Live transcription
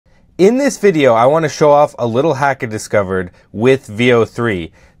In this video, I want to show off a little hack I discovered with Veo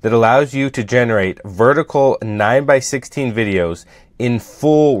 3 that allows you to generate vertical 9:16 videos in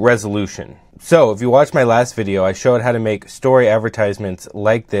full resolution. So if you watched my last video, I showed how to make story advertisements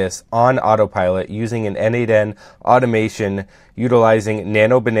like this on autopilot using an N8N automation utilizing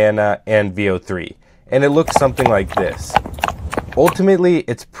Nano Banana and Veo 3. And it looks something like this. Ultimately,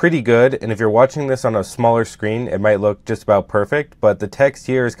 it's pretty good, and if you're watching this on a smaller screen, it might look just about perfect, but the text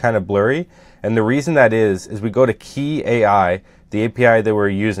here is kind of blurry, and the reason that is we go to Key AI, the API that we're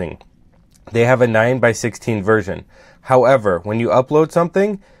using. They have a 9:16 version. However, when you upload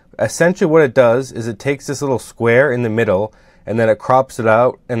something, essentially what it does is it takes this little square in the middle, and then it crops it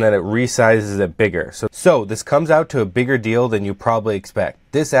out, and then it resizes it bigger. So this comes out to a bigger deal than you probably expect.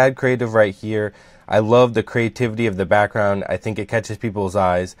 This ad creative right here, I love the creativity of the background. I think it catches people's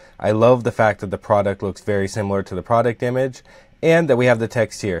eyes. I love the fact that the product looks very similar to the product image and that we have the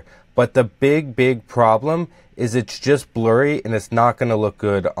text here. But the big problem is it's just blurry and it's not going to look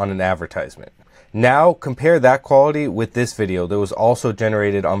good on an advertisement. Now compare that quality with this video that was also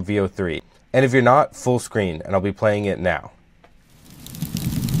generated on Veo 3. And if you're not, full screen, and I'll be playing it now.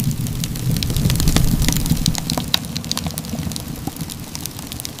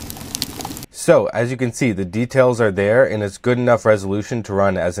 So, as you can see, the details are there and it's good enough resolution to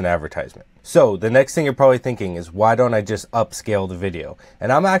run as an advertisement. So, the next thing you're probably thinking is, why don't I just upscale the video?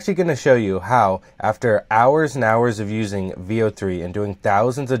 And I'm actually going to show you how, after hours and hours of using Veo 3 and doing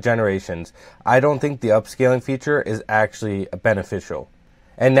thousands of generations, I don't think the upscaling feature is actually beneficial.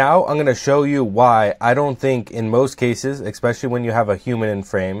 And now I'm going to show you why I don't think in most cases, especially when you have a human in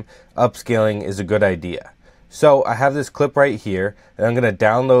frame, upscaling is a good idea. So I have this clip right here, and I'm going to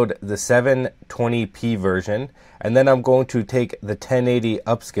download the 720p version, and then I'm going to take the 1080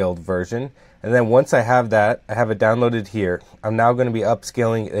 upscaled version, and then once I have that, I have it downloaded here, I'm now going to be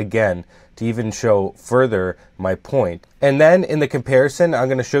upscaling again to even show further my point. And then in the comparison, I'm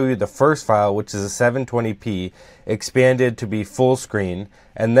going to show you the first file, which is a 720p expanded to be full screen,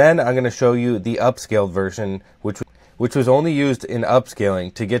 and then I'm going to show you the upscaled version, which was only used in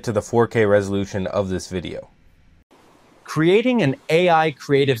upscaling to get to the 4K resolution of this video. Creating an AI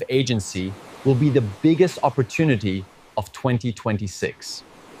creative agency will be the biggest opportunity of 2026.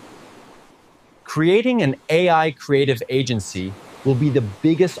 Creating an AI creative agency will be the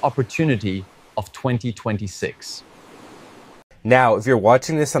biggest opportunity of 2026. Now, if you're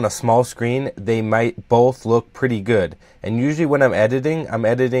watching this on a small screen, they might both look pretty good. And usually when I'm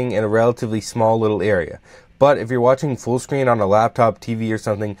editing in a relatively small little area. But if you're watching full screen on a laptop, TV or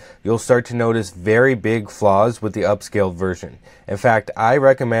something, you'll start to notice very big flaws with the upscaled version. In fact, I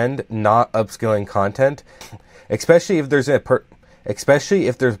recommend not upscaling content, especially if there's a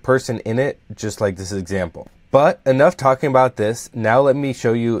person in it, just like this example. But enough talking about this. Now let me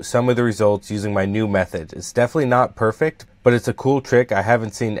show you some of the results using my new method. It's definitely not perfect, but it's a cool trick I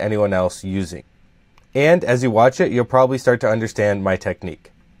haven't seen anyone else using. And as you watch it, you'll probably start to understand my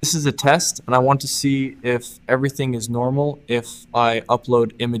technique. This is a test, and I want to see if everything is normal if I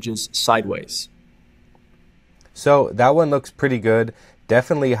upload images sideways. So that one looks pretty good,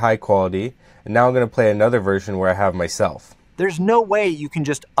 definitely high quality. And now I'm going to play another version where I have myself. There's no way you can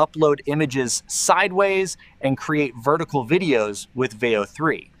just upload images sideways and create vertical videos with Veo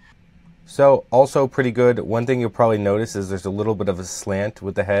 3. So also pretty good. One thing you'll probably notice is there's a little bit of a slant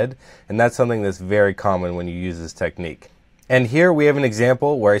with the head, and that's something that's very common when you use this technique. And here we have an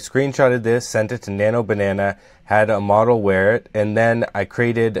example where I screenshotted this, sent it to Nano Banana, had a model wear it, and then I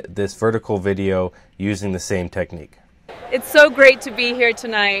created this vertical video using the same technique. It's so great to be here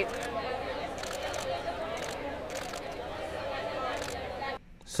tonight.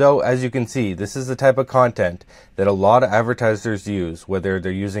 So as you can see, this is the type of content that a lot of advertisers use, whether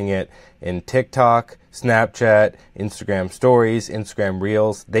they're using it in TikTok, Snapchat, Instagram Stories, Instagram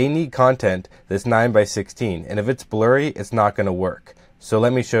Reels. They need content that's 9:16, and if it's blurry, it's not going to work. So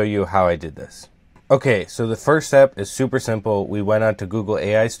let me show you how I did this. Okay, so the first step is super simple. We went on to Google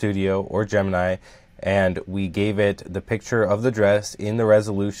AI Studio or Gemini, and we gave it the picture of the dress in the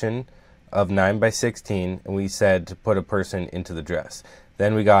resolution of 9:16, and we said to put a person into the dress.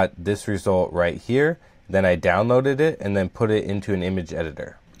 Then we got this result right here. Then I downloaded it and then put it into an image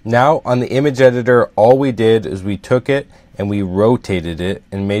editor. Now on the image editor, all we did is we took it and we rotated it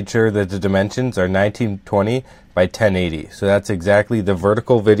and made sure that the dimensions are 1920 by 1080. So that's exactly the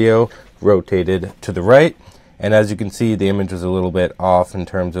vertical video rotated to the right. And as you can see, the image was a little bit off in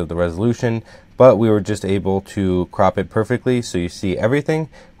terms of the resolution, but we were just able to crop it perfectly so you see everything.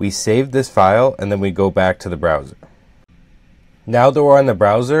 We saved this file and then we go back to the browser. Now that we're on the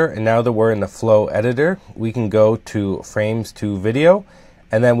browser and now that we're in the Flow editor, we can go to Frames to Video,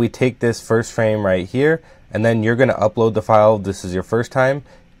 And then we take this first frame right here, and then you're going to upload the file. This is your first time.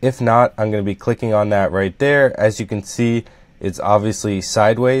 If not, I'm going to be clicking on that right there. As you can see, it's obviously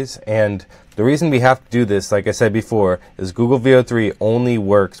sideways. And the reason we have to do this, like I said before, is Google Veo 3 only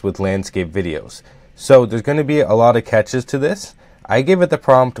works with landscape videos. So there's going to be a lot of catches to this. I gave it the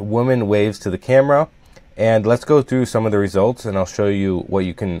prompt woman waves to the camera, and let's go through some of the results and I'll show you what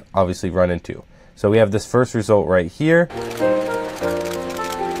you can obviously run into. So we have this first result right here.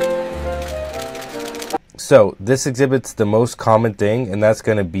 So this exhibits the most common thing, and that's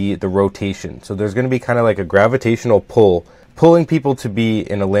going to be the rotation. So there's going to be kind of like a gravitational pull, pulling people to be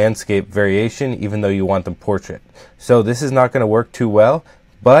in a landscape variation even though you want them portrait. So this is not going to work too well,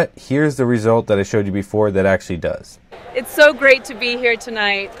 but here's the result that I showed you before that actually does. It's so great to be here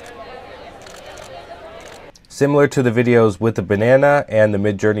tonight. Similar to the videos with the banana and the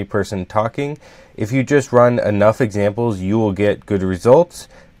Midjourney person talking, if you just run enough examples, you will get good results,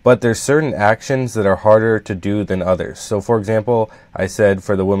 but there's certain actions that are harder to do than others. So for example, I said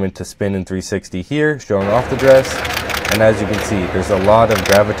for the woman to spin in 360 here, showing off the dress, and as you can see, there's a lot of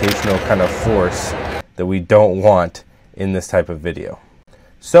gravitational kind of force that we don't want in this type of video.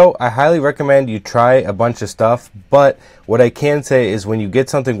 So I highly recommend you try a bunch of stuff, but what I can say is when you get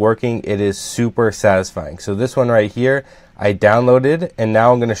something working, it is super satisfying. So this one right here, I downloaded, and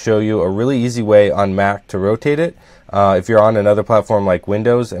now I'm going to show you a really easy way on Mac to rotate it. If you're on another platform like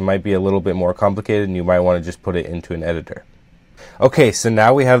Windows, it might be a little bit more complicated and you might want to just put it into an editor. Okay, so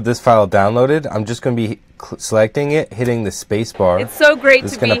now we have this file downloaded. I'm just going to be selecting it, hitting the space bar. It's so great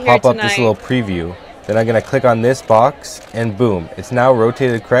to be here tonight. It's going to pop up this little preview. Then I'm going to click on this box, and boom, it's now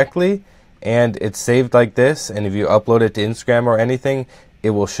rotated correctly, and it's saved like this. And if you upload it to Instagram or anything, it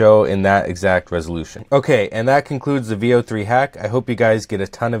will show in that exact resolution. Okay, and that concludes the Veo 3 hack. I hope you guys get a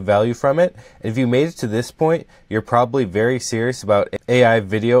ton of value from it. If you made it to this point, you're probably very serious about AI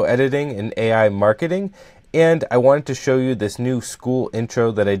video editing and AI marketing. And I wanted to show you this new school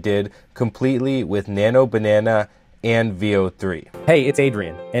intro that I did completely with Nano Banana and Veo 3. Hey, it's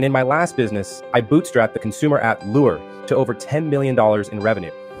Adrian, and in my last business, I bootstrapped the consumer app Lure to over $10 million in revenue.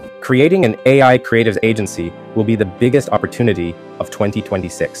 Creating an AI creatives agency will be the biggest opportunity of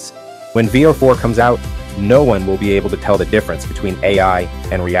 2026. When Veo 4 comes out, no one will be able to tell the difference between AI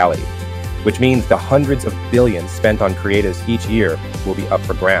and reality, which means the hundreds of billions spent on creatives each year will be up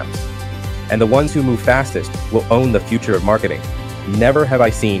for grabs. And the ones who move fastest will own the future of marketing. Never have I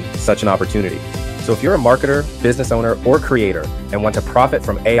seen such an opportunity. So if you're a marketer, business owner, or creator and want to profit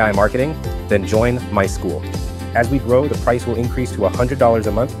from AI marketing, then join my school. As we grow, the price will increase to $100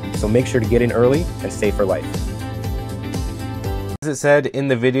 a month, so make sure to get in early and stay for life. As it said in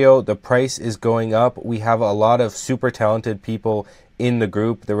the video, the price is going up. We have a lot of super talented people in the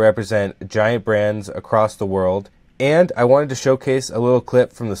group that represent giant brands across the world. And I wanted to showcase a little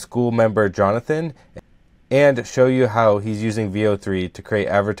clip from the school member Jonathan and show you how he's using Veo 3 to create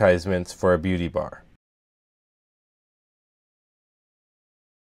advertisements for a beauty bar.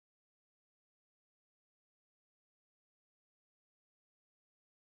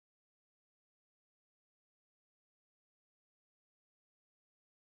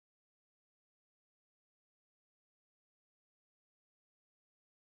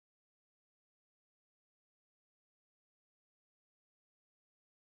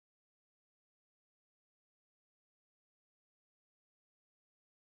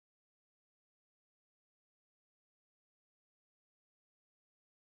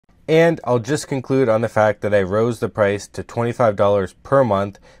 And I'll just conclude on the fact that I rose the price to $25 per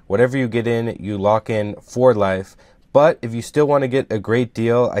month. Whatever you get in, you lock in for life. But if you still want to get a great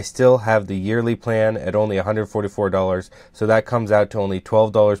deal, I still have the yearly plan at only $144. So that comes out to only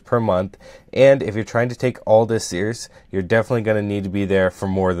 $12 per month. And if you're trying to take all this serious, you're definitely going to need to be there for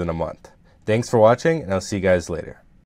more than a month. Thanks for watching, and I'll see you guys later.